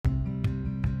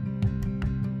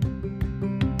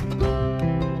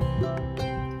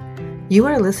You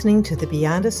are listening to the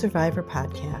Beyond a Survivor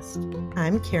podcast.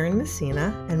 I'm Karen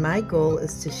Messina, and my goal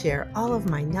is to share all of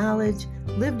my knowledge,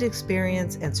 lived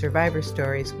experience, and survivor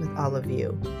stories with all of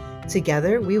you.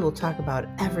 Together, we will talk about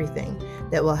everything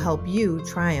that will help you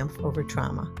triumph over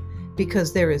trauma,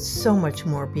 because there is so much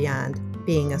more beyond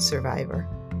being a survivor.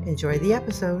 Enjoy the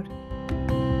episode.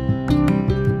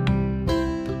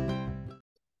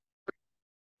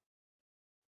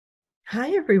 Hi,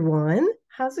 everyone.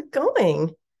 How's it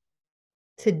going?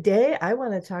 Today, I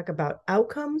want to talk about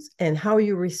outcomes and how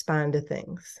you respond to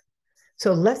things.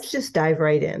 So let's just dive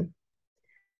right in.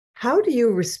 How do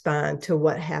you respond to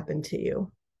what happened to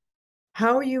you?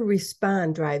 How you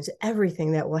respond drives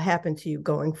everything that will happen to you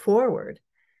going forward.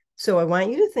 So I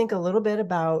want you to think a little bit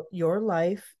about your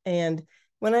life. And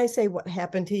when I say what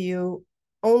happened to you,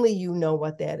 only you know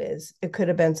what that is. It could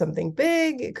have been something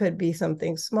big, it could be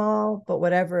something small, but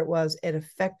whatever it was, it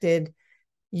affected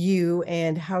you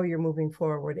and how you're moving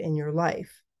forward in your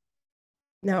life.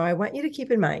 Now, I want you to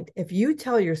keep in mind, if you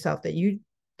tell yourself that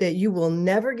you will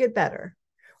never get better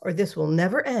or this will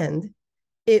never end,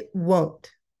 it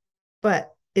won't.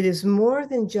 But it is more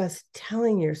than just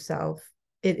telling yourself,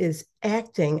 it is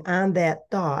acting on that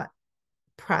thought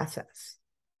process.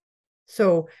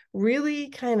 So really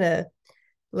kind of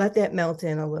let that melt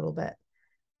in a little bit.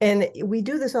 And we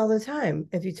do this all the time.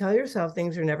 If you tell yourself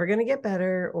things are never going to get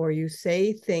better, or you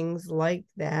say things like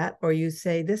that, or you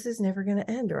say, this is never going to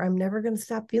end, or I'm never going to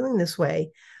stop feeling this way,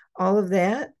 all of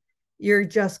that, you're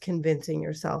just convincing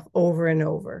yourself over and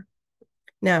over.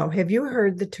 Now, have you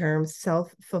heard the term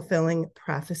self-fulfilling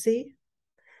prophecy?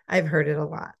 I've heard it a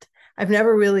lot. I've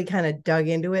never really kind of dug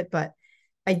into it, but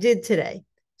I did today.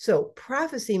 So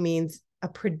prophecy means a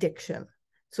prediction.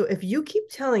 So if you keep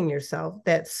telling yourself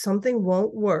that something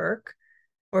won't work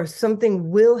or something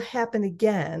will happen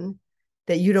again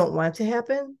that you don't want to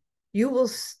happen, you will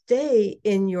stay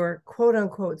in your quote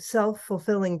unquote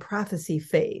self-fulfilling prophecy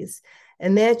phase.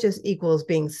 And that just equals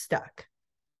being stuck.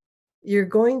 You're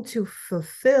going to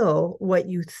fulfill what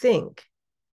you think,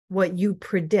 what you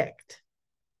predict.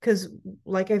 Because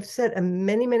like I've said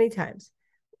many, many times,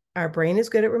 our brain is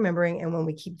good at remembering. And when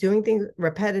we keep doing things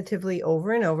repetitively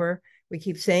over and over, we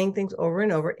keep saying things over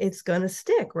and over, it's going to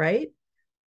stick, right?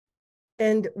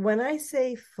 And when I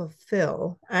say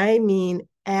fulfill, I mean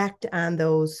act on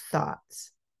those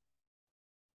thoughts.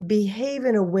 Behave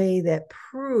in a way that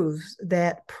proves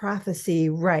that prophecy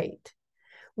right.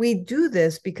 We do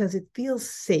this because it feels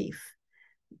safe,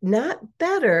 not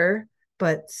better,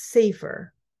 but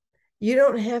safer. You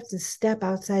don't have to step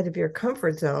outside of your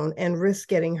comfort zone and risk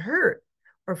getting hurt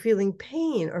or feeling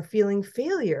pain or feeling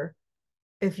failure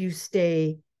if you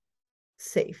stay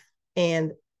safe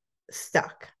and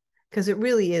stuck, because it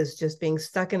really is just being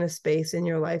stuck in a space in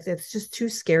your life that's just too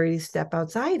scary to step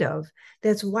outside of.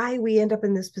 That's why we end up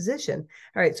in this position.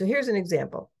 All right, so here's an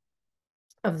example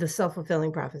of the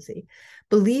self-fulfilling prophecy.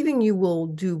 Believing you will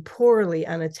do poorly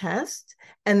on a test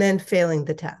and then failing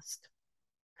the test,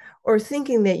 or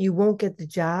thinking that you won't get the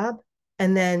job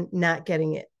and then not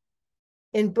getting it.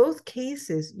 In both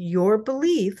cases, your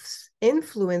beliefs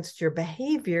influenced your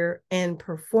behavior and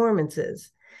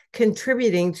performances,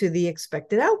 contributing to the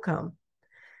expected outcome.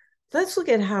 Let's look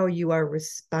at how you are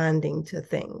responding to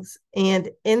things. And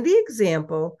in the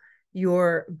example,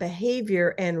 your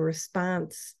behavior and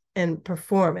response and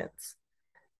performance,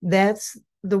 those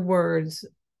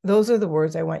are the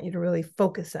words I want you to really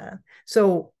focus on.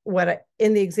 So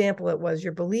in the example, it was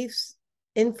your beliefs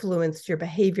influenced your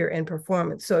behavior and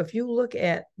performance. So if you look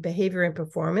at behavior and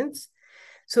performance,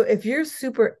 so if you're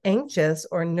super anxious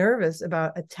or nervous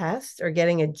about a test or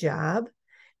getting a job,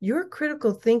 your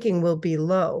critical thinking will be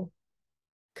low.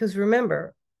 Because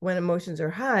remember, when emotions are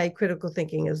high, critical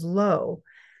thinking is low.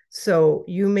 So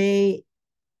you may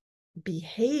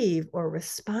behave or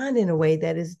respond in a way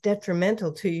that is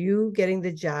detrimental to you getting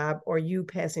the job or you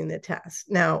passing the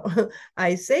test. Now,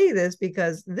 I say this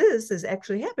because this has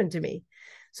actually happened to me.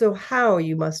 So how,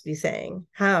 you must be saying,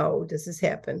 how does this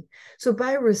happen? So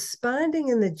by responding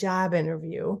in the job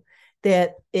interview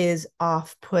that is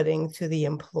off-putting to the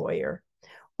employer,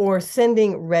 or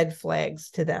sending red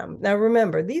flags to them. Now,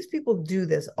 remember, these people do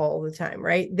this all the time,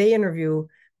 right? They interview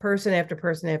person after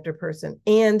person after person.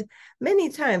 And many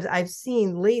times I've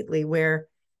seen lately where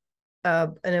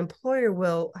an employer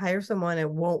will hire someone and it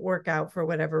won't work out for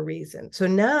whatever reason. So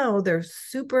now they're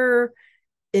super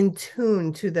in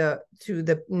tune to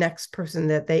the next person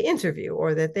that they interview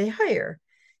or that they hire.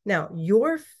 Now,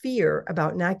 your fear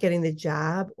about not getting the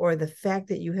job, or the fact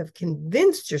that you have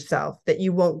convinced yourself that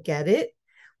you won't get it,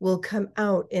 will come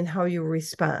out in how you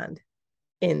respond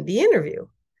in the interview.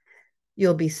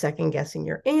 You'll be second guessing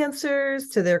your answers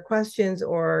to their questions,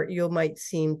 or you might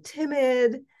seem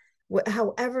timid,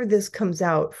 however this comes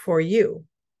out for you.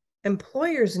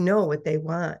 Employers know what they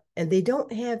want, and they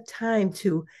don't have time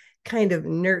to kind of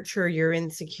nurture your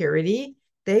insecurity.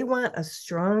 They want a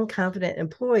strong, confident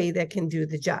employee that can do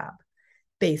the job,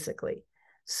 basically.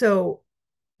 So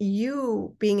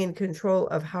you being in control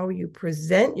of how you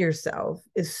present yourself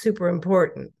is super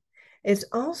important. It's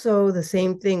also the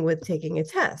same thing with taking a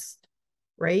test,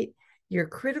 right? Your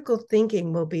critical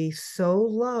thinking will be so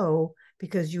low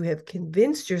because you have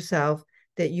convinced yourself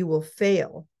that you will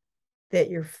fail,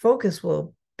 that your focus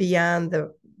will be on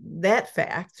that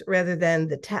fact rather than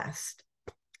the test.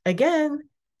 Again,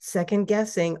 second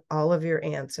guessing all of your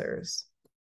answers.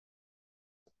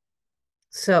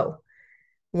 So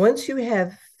once you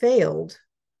have failed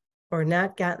or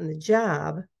not gotten the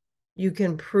job, you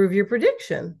can prove your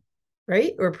prediction,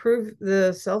 right? Or prove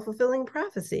the self-fulfilling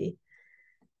prophecy.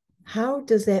 How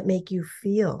does that make you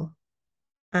feel?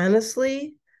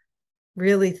 Honestly,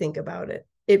 really think about it.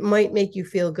 It might make you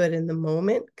feel good in the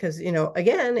moment because,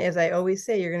 again, as I always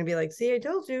say, you're going to be like, see, I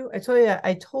told you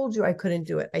I couldn't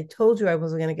do it. I told you I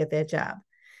wasn't going to get that job.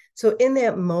 So in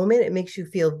that moment, it makes you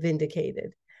feel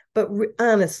vindicated. But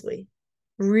honestly,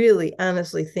 really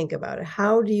honestly think about it.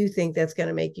 How do you think that's going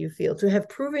to make you feel to have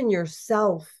proven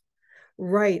yourself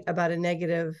right about a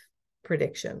negative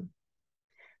prediction?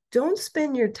 Don't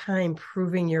spend your time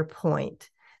proving your point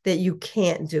that you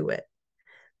can't do it,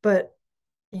 but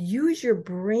use your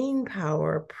brain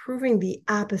power proving the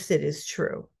opposite is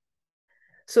true.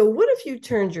 So what if you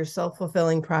turned your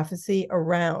self-fulfilling prophecy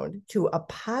around to a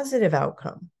positive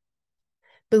outcome,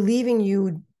 believing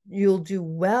you'll do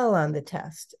well on the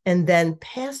test and then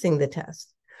passing the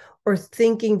test, or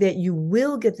thinking that you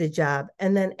will get the job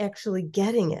and then actually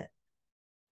getting it?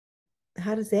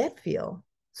 How does that feel?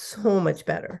 So much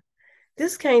better.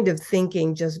 This kind of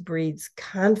thinking just breeds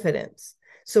confidence.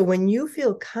 So when you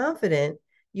feel confident,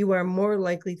 you are more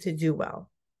likely to do well.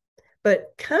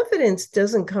 But confidence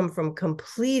doesn't come from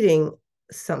completing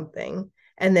something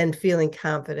and then feeling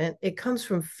confident. It comes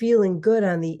from feeling good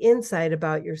on the inside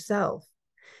about yourself,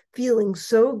 feeling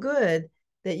so good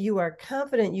that you are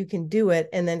confident you can do it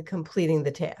and then completing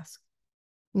the task,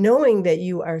 knowing that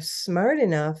you are smart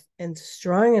enough and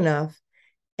strong enough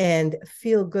and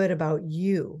feel good about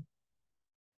you.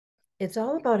 It's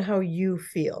all about how you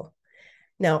feel.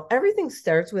 Now, everything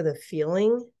starts with a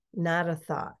feeling, not a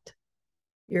thought.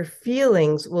 Your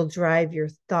feelings will drive your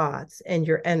thoughts and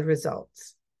your end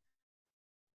results.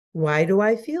 Why do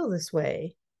I feel this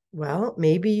way? Well,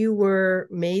 maybe you were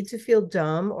made to feel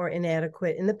dumb or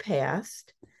inadequate in the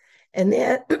past, and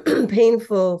that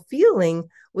painful feeling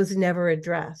was never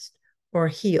addressed or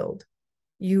healed.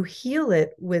 You heal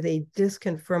it with a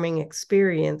disconfirming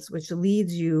experience, which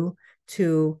leads you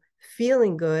to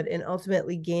feeling good and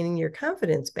ultimately gaining your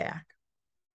confidence back.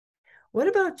 What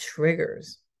about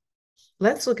triggers?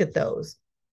 Let's look at those.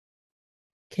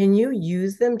 Can you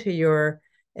use them to your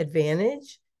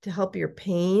advantage to help your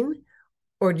pain?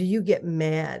 Or do you get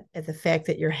mad at the fact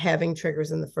that you're having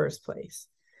triggers in the first place?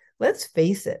 Let's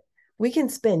face it, we can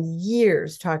spend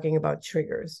years talking about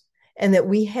triggers and that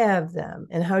we have them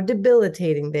and how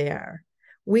debilitating they are.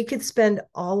 We could spend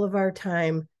all of our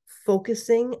time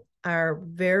focusing our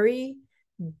very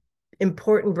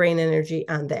important brain energy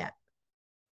on that.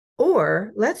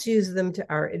 Or let's use them to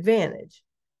our advantage.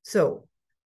 So,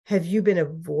 have you been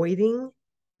avoiding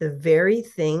the very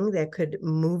thing that could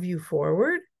move you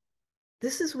forward?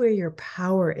 This is where your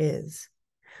power is.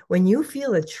 When you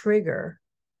feel a trigger,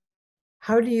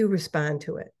 how do you respond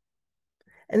to it?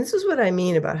 And this is what I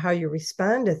mean about how you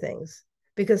respond to things,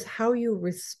 because how you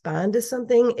respond to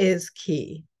something is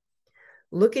key.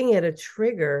 Looking at a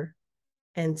trigger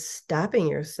and stopping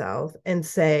yourself and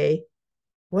say,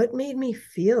 what made me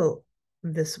feel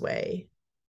this way?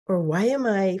 Or why am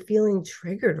I feeling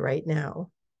triggered right now?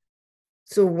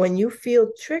 So when you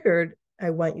feel triggered, I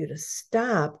want you to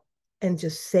stop and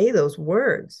just say those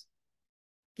words.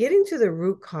 Getting to the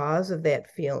root cause of that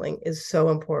feeling is so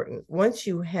important. Once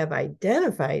you have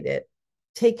identified it,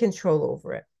 take control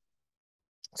over it.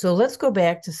 So let's go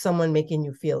back to someone making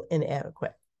you feel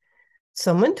inadequate.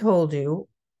 Someone told you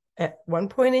at one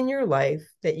point in your life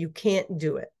that you can't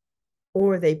do it,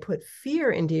 or they put fear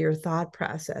into your thought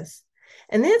process.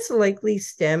 And that's likely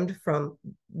stemmed from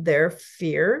their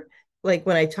fear. Like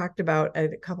when I talked about a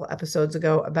couple episodes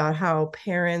ago about how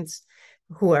parents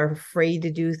who are afraid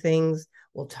to do things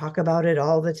will talk about it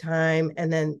all the time.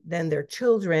 And then their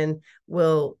children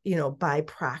will, by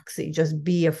proxy, just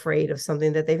be afraid of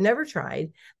something that they've never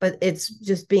tried, but it's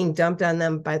just being dumped on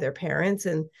them by their parents.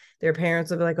 And their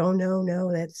parents will be like, oh, no,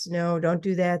 no, don't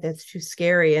do that. That's too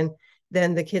scary. And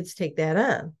then the kids take that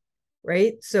on,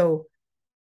 right? So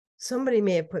somebody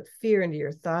may have put fear into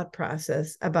your thought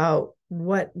process about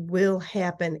what will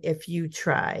happen if you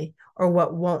try or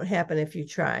what won't happen if you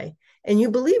try. And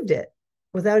you believed it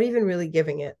without even really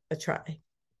giving it a try.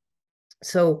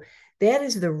 So that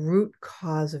is the root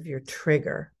cause of your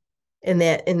trigger in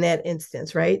that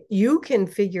instance, right? You can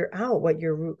figure out what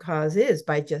your root cause is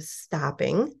by just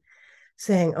stopping,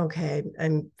 saying, okay,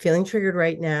 I'm feeling triggered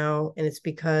right now, and it's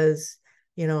because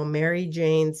Mary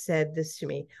Jane said this to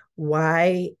me.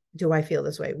 Why do I feel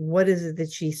this way? What is it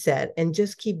that she said? And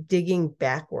just keep digging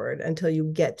backward until you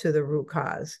get to the root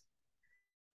cause.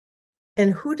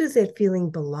 And who does that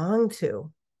feeling belong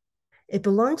to? It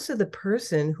belongs to the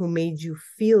person who made you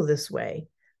feel this way.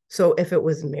 So if it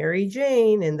was Mary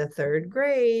Jane in the 3rd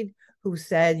grade who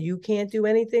said you can't do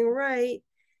anything right,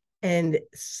 and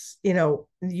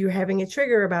you're having a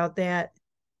trigger about that,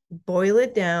 boil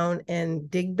it down and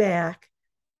dig back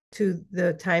to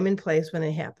the time and place when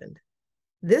it happened.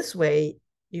 This way,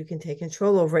 you can take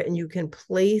control over it and you can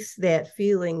place that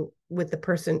feeling with the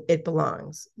person it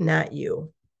belongs, not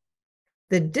you.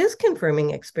 The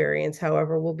disconfirming experience,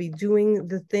 however, will be doing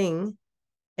the thing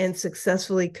and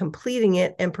successfully completing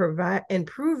it and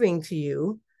proving to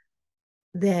you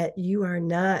that you are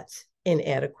not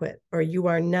inadequate or you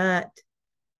are not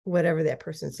whatever that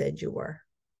person said you were.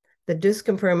 The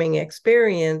disconfirming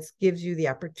experience gives you the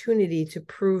opportunity to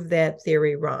prove that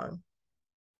theory wrong.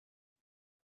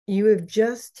 You have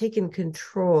just taken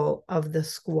control of the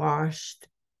squashed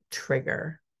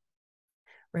trigger,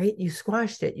 right? You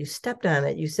squashed it. You stepped on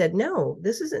it. You said, no,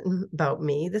 this isn't about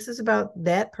me. This is about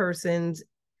that person's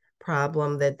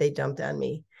problem that they dumped on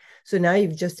me. So now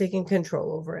you've just taken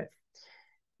control over it.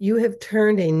 You have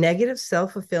turned a negative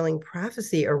self-fulfilling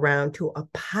prophecy around to a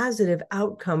positive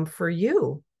outcome for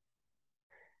you.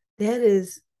 That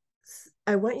is,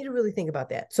 I want you to really think about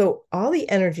that. So all the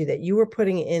energy that you were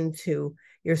putting into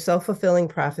your self-fulfilling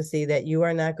prophecy that you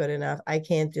are not good enough, I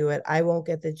can't do it, I won't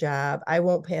get the job, I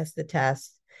won't pass the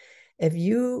test. If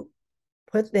you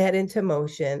put that into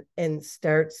motion and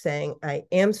start saying, I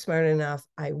am smart enough,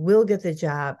 I will get the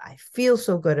job, I feel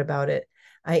so good about it,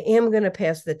 I am going to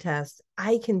pass the test,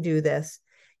 I can do this,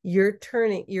 you're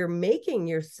making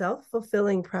your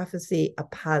self-fulfilling prophecy a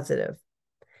positive,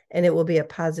 and it will be a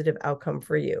positive outcome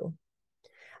for you.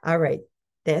 All right,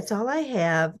 that's all I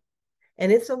have.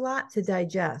 And it's a lot to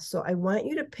digest. So I want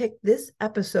you to pick this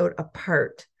episode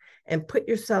apart and put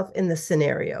yourself in the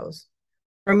scenarios.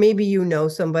 Or maybe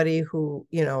somebody who,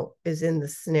 is in the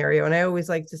scenario. And I always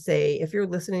like to say, if you're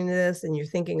listening to this and you're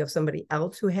thinking of somebody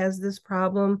else who has this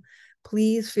problem,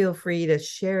 please feel free to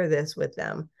share this with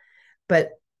them.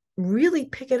 But really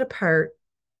pick it apart.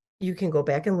 You can go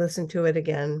back and listen to it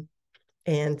again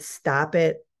and stop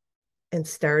it and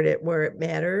start it where it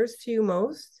matters to you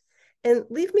most. And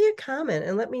leave me a comment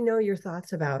and let me know your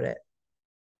thoughts about it.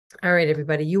 All right,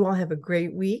 everybody, you all have a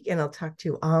great week, and I'll talk to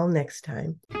you all next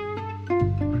time.